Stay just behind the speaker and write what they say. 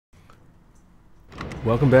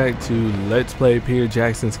Welcome back to Let's Play Peter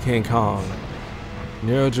Jackson's King Kong.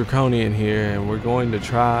 Nero Draconian here, and we're going to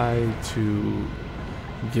try to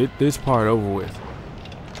get this part over with.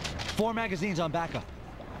 4 magazines on backup.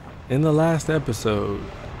 In the last episode,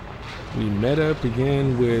 we met up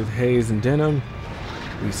again with Hayes and Denham.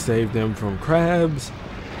 We saved them from crabs,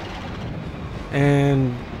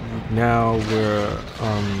 and now we're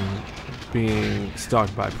being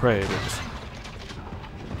stalked by predators.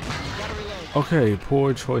 Okay,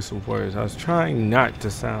 poor choice of words. I was trying not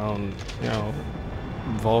to sound,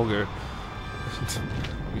 vulgar.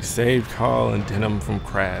 We saved Carl and Denham from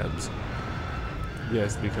crabs.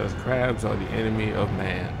 Yes, because crabs are the enemy of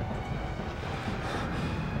man.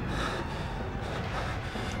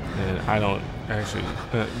 And I don't actually,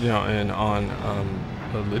 and on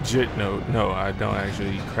a legit note, no, I don't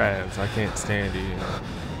actually eat crabs. I can't stand it,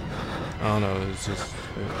 I don't know, it's just,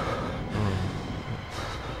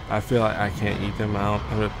 I feel like I can't eat them.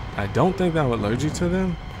 I don't think that I'm allergic to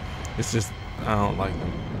them. It's just I don't like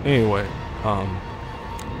them. Anyway,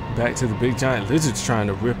 back to the big giant lizards trying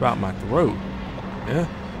to rip out my throat. Yeah.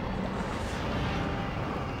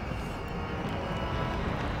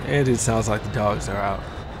 And it sounds like the dogs are out.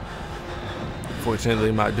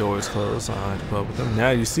 Fortunately, my door is closed, so I don't have to put up with them. Now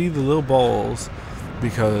you see the little balls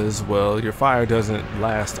because, well, your fire doesn't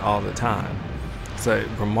last all the time. So the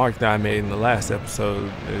remark that I made in the last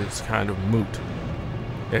episode is kind of moot.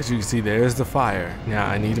 As you can see, there's the fire. Now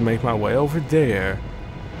I need to make my way over there.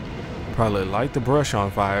 Probably light the brush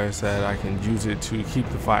on fire so that I can use it to keep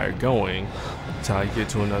the fire going until I get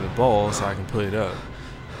to another bowl so I can put it up.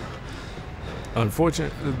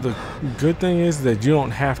 Unfortunately, the good thing is that you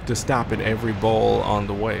don't have to stop at every bowl on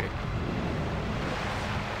the way.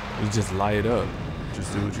 You just light it up.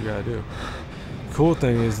 Just do what you gotta do. Cool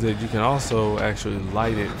thing is that you can also actually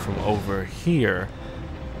light it from over here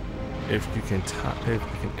if you can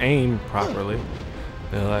aim properly.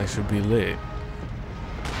 It'll actually be lit.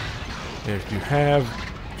 If you have,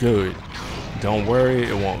 good. Don't worry,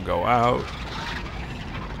 it won't go out.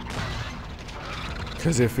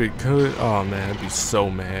 Because if it could, oh man, I'd be so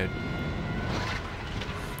mad.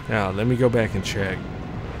 Now let me go back and check.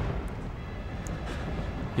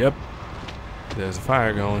 Yep, there's a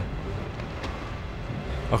fire going.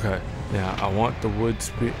 Okay, now I want the wood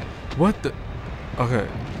spear. What the? Okay,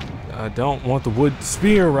 I don't want the wood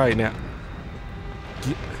spear right now.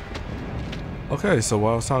 Okay, so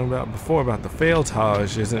what I was talking about before about the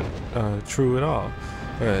failtage isn't true at all.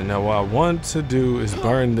 Okay, now what I want to do is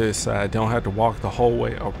burn this so I don't have to walk the whole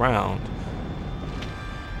way around.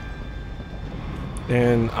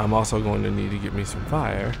 And I'm also going to need to get me some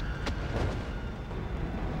fire.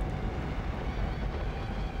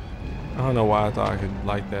 I don't know why I thought I could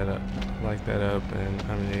light that up, and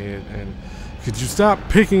I'm an idiot. And could you stop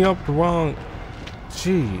picking up the wrong?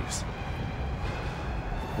 Jeez,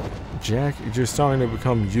 Jack, you're starting to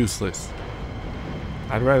become useless.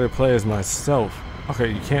 I'd rather play as myself.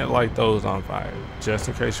 Okay, you can't light those on fire, just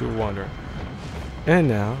in case you were wondering. And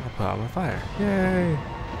now I put out my fire. Yay!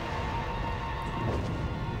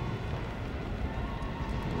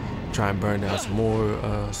 Try and burn down some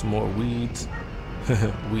more weeds.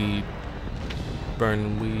 Weed.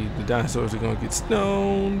 Burning weed. The dinosaurs are gonna get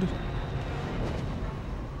stoned.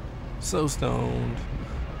 So stoned.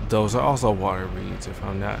 Those are also water reeds, if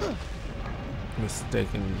I'm not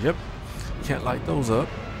mistaken. Yep. Can't light those up.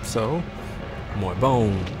 So, more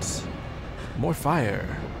bones. More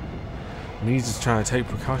fire. Me just trying to take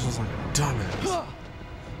precautions like a dumbass.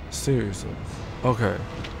 Seriously. Okay.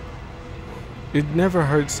 It never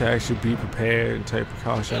hurts to actually be prepared and take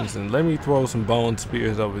precautions, and let me throw some bone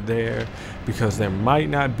spears over there because there might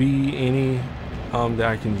not be any that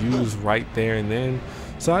I can use right there and then.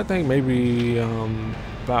 So I think maybe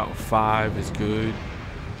about 5 is good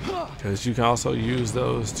because you can also use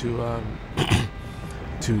those to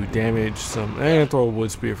to damage some, and throw a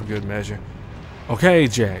wood spear for good measure. Okay,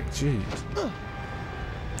 Jack, jeez,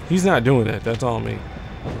 he's not doing that. That's all me.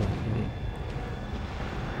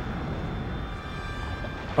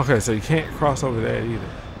 Okay, so you can't cross over that either.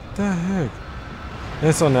 What the heck?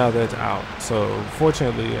 And so now that's out. So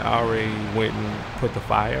fortunately, I already went and put the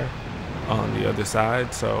fire on the other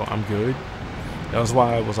side, so I'm good. That was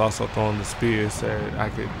why I was also throwing the spears so that I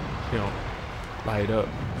could, light up,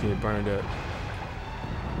 get burned up.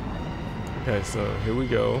 Okay, so here we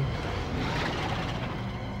go.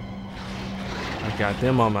 I got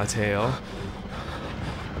them on my tail.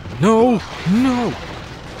 No, no!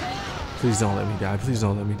 Please don't let me die. Please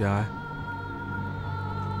don't let me die.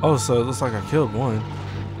 Oh, so it looks like I killed one.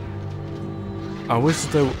 I wish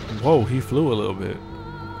that they... Whoa, he flew a little bit.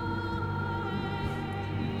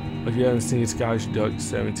 If you haven't seen Skysh Duck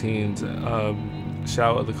 17's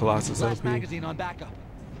Shadow of the Colossus Last LP, magazine on backup.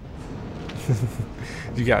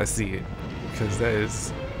 you gotta see it because that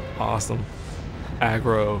is awesome.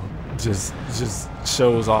 Aggro just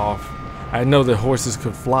shows off. I know that horses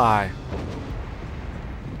could fly.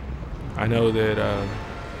 I know that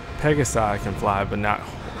Pegasi can fly, but not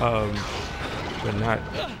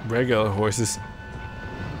regular horses.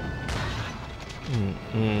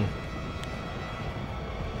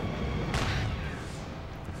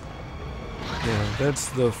 Yeah, that's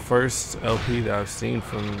the first LP that I've seen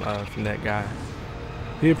from that guy.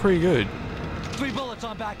 He did pretty good. 3 bullets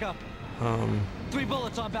on backup. 3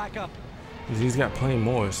 bullets on backup. He's got plenty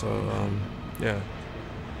more, so yeah,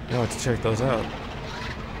 you have to check those out.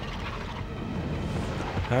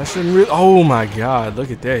 I shouldn't really. Oh my God!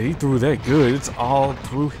 Look at that. He threw that good. It's all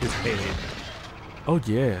through his head. Oh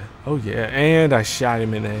yeah. Oh yeah. And I shot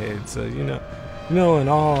him in the head. So you know, in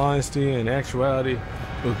all honesty and actuality,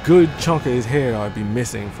 a good chunk of his head ought to be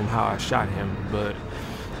missing from how I shot him. But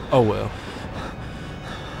oh well.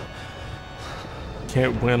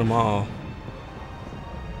 Can't win them all.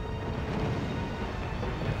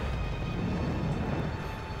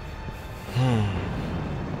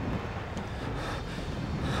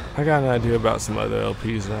 I got an idea about some other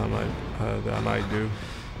LPs that I might do.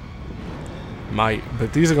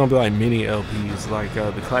 But these are gonna be like mini LPs, like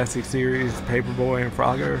the classic series, Paperboy and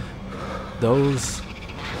Frogger. Those,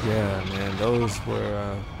 yeah, man, those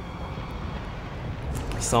were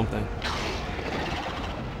something.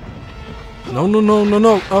 No!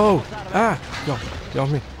 Oh, y'all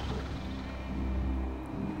me.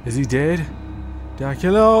 Is he dead? Did I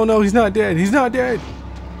kill him? Oh no, he's not dead. He's not dead.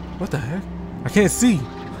 What the heck? I can't see.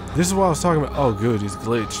 This is what I was talking about. Oh, good, he's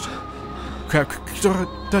glitched. Crap,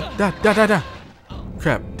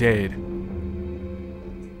 crap, dead. And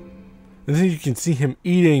then you can see him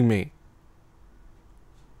eating me.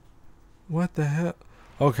 What the hell?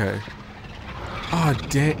 Okay. Oh,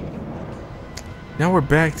 dang. Now we're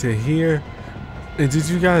back to here. And did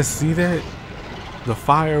you guys see that? The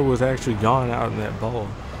fire was actually gone out in that bowl.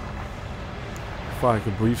 For like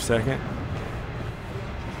a brief second.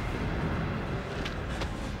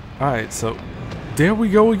 Alright, so there we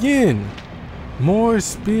go again. More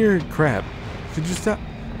spear crap. Could you stop?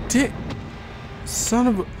 Son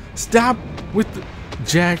of a. Stop with the.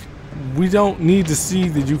 Jack, we don't need to see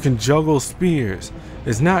that you can juggle spears.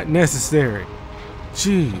 It's not necessary.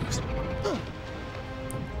 Jeez.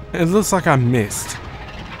 It looks like I missed.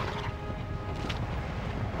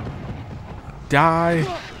 Die,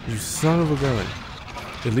 you son of a gun.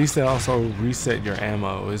 At least they also reset your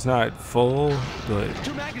ammo. It's not full, but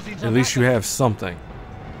at least you have something.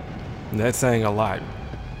 And that's saying a lot,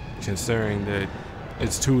 considering that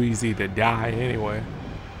it's too easy to die anyway.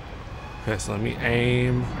 Okay, so let me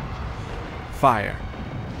aim. Fire.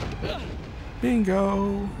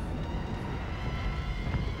 Bingo.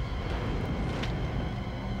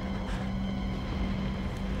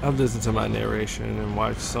 I've listened to my narration and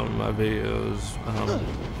watched some of my videos,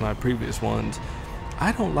 my previous ones.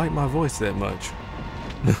 I don't like my voice that much.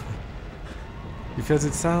 Because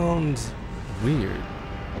it sounds weird.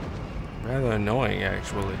 Rather annoying,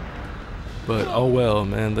 actually. But oh well,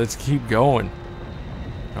 man, let's keep going.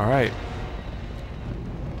 Alright.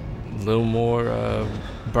 A little more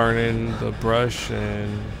burning the brush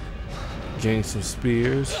and getting some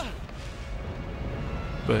spears.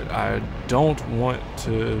 But I don't want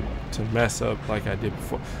to mess up like I did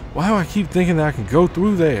before. Why do I keep thinking that I can go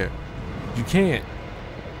through there? You can't.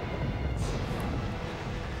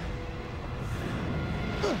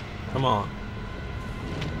 Come on.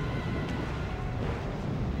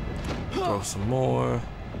 Throw some more.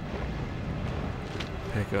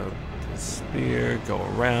 Pick up the spear, go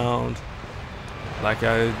around. Like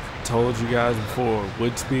I told you guys before,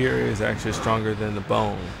 wood spear is actually stronger than the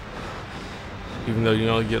bone. Even though you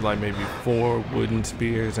only get like maybe 4 wooden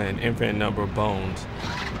spears and an infinite number of bones.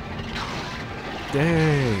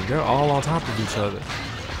 Dang, they're all on top of each other.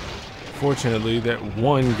 Fortunately, that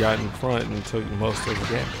one got in front and took most of the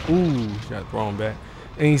damage. Ooh, got thrown back.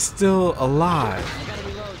 And he's still alive.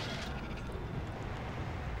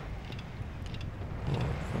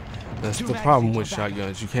 That's the problem with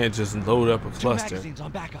shotguns. You can't just load up a cluster.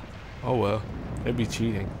 Oh well, that'd be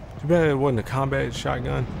cheating. Too bad it wasn't a combat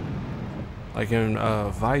shotgun. Like in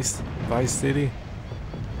Vice City.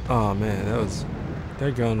 Oh man,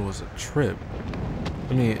 that gun was a trip.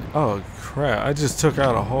 I mean, oh crap! I just took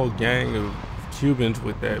out a whole gang of Cubans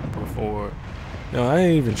with that before. No, I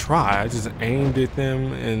didn't even try. I just aimed at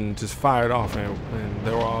them and just fired off, and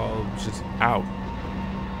they were all just out.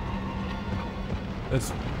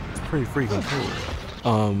 It's pretty freaking cool.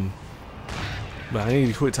 But I need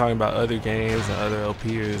to quit talking about other games and other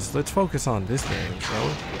LPers. Let's focus on this game,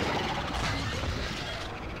 so.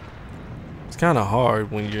 It's kind of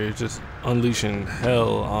hard when you're just unleashing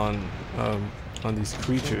hell on these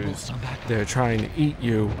creatures. They're trying to eat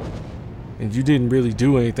you, and you didn't really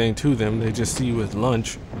do anything to them. They just see you as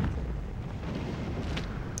lunch.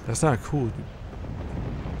 That's not cool.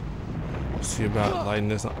 See about lighting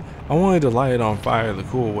this on. I wanted to light it on fire the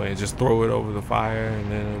cool way and just throw it over the fire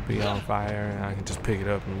and then it'll be on fire and I can just pick it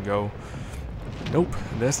up and go. Nope,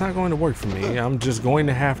 that's not going to work for me. I'm just going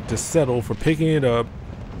to have to settle for picking it up.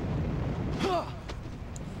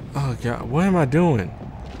 Oh god, what am I doing?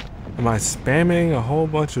 Am I spamming a whole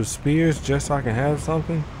bunch of spears just so I can have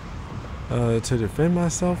something to defend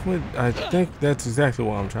myself with? I think that's exactly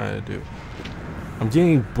what I'm trying to do. I'm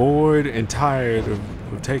getting bored and tired of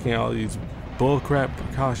taking all these bullcrap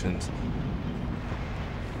precautions.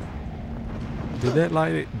 Did that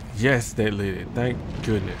light it? Yes, that lit it. Thank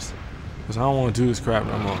goodness. Because I don't want to do this crap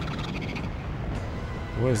no more.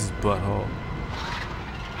 Where's this butthole?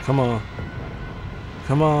 Come on.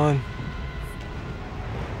 Come on.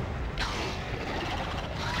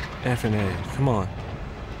 F and A. Come on.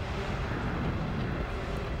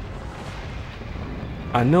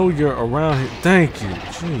 I know you're around here. Thank you.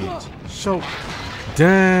 Jeez. So.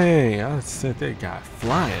 Dang. I sent that guy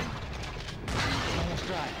flying. Almost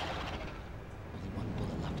dry. Only one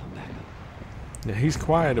bullet left on backup. Yeah, he's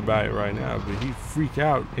quiet about it right now, but he'd freak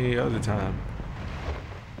out any other time.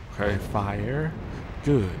 Okay, fire.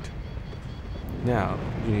 Good. Now,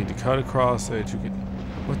 you need to cut across so that you can...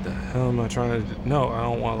 What the hell am I trying to do? No, I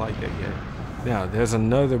don't want to light that yet. Now, there's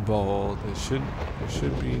another bowl that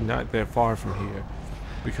should be not that far from here,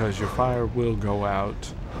 because your fire will go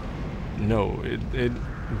out. No,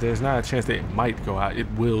 there's not a chance that it might go out. It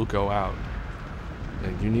will go out.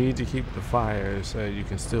 And you need to keep the fire so you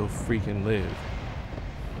can still freaking live.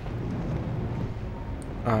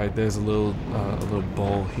 Alright, there's a little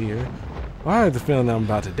bowl here. Well, I have the feeling that I'm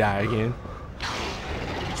about to die again.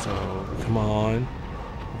 So, come on.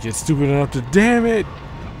 Get stupid enough to... Damn it!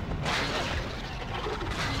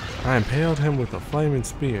 I impaled him with a flaming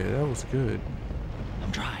spear. That was good.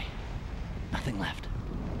 I'm dry. Nothing left.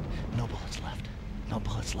 No bullets left. No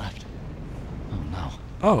bullets left. Oh no.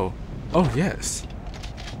 Oh. Oh, yes.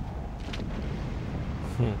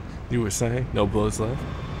 You were saying? No bullets left?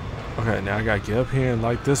 Okay, now I gotta get up here and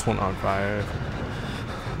light this one on fire.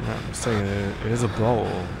 I'm not mistaken, it is a bowl,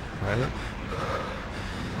 right?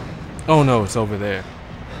 Oh no, it's over there.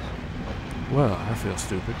 Well, I feel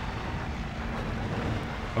stupid.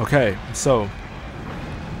 Okay, so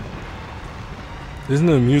isn't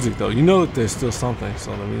the music though? You know that there's still something,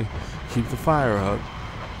 so let me keep the fire up.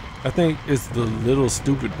 I think it's the little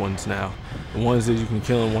stupid ones now. The ones that you can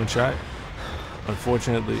kill in one shot.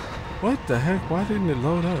 Unfortunately. What the heck? Why didn't it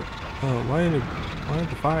load up? Why did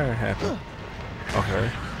the fire happen? Okay.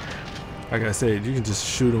 Like I said, you can just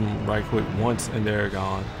shoot them right quick once and they're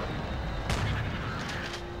gone.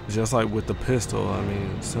 Just like with the pistol, I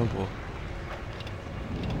mean, it's simple.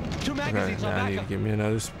 Okay, now I need to get me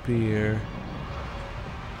another spear.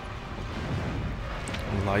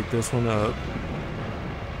 Light this one up.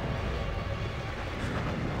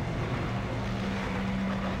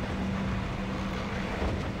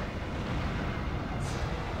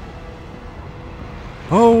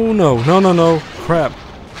 Oh no, no, no, no. Crap.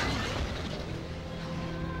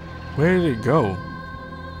 Where did it go?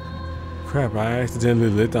 Crap, I accidentally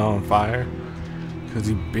lit that on fire. Because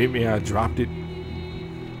he bit me, I dropped it.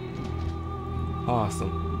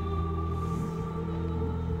 Awesome.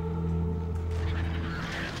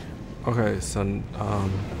 Okay, so,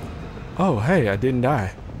 oh, hey, I didn't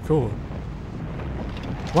die. Cool.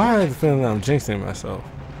 Why do I have the feeling that I'm jinxing myself?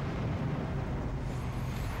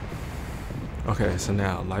 Okay, so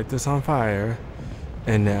now light this on fire.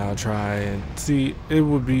 And now try and see, it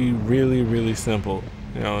would be really, really simple.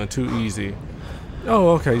 You know, and too easy. Oh,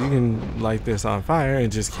 okay, you can light this on fire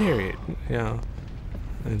and just carry it. You know,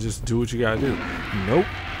 and just do what you gotta do. Nope.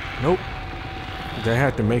 Nope. They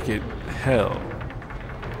have to make it hell.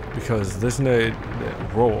 Because listen to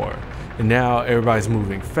that roar. And now everybody's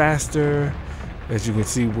moving faster. As you can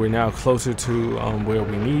see, we're now closer to where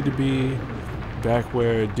we need to be. Back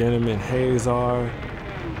where Denim and Hayes are.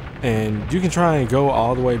 And you can try and go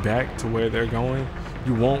all the way back to where they're going.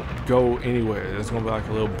 You won't go anywhere. There's gonna be like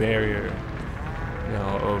a little barrier, you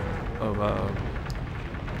know, of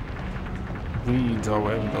weeds or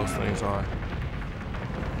whatever those things are.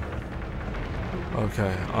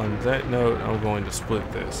 Okay, on that note, I'm going to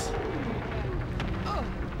split this.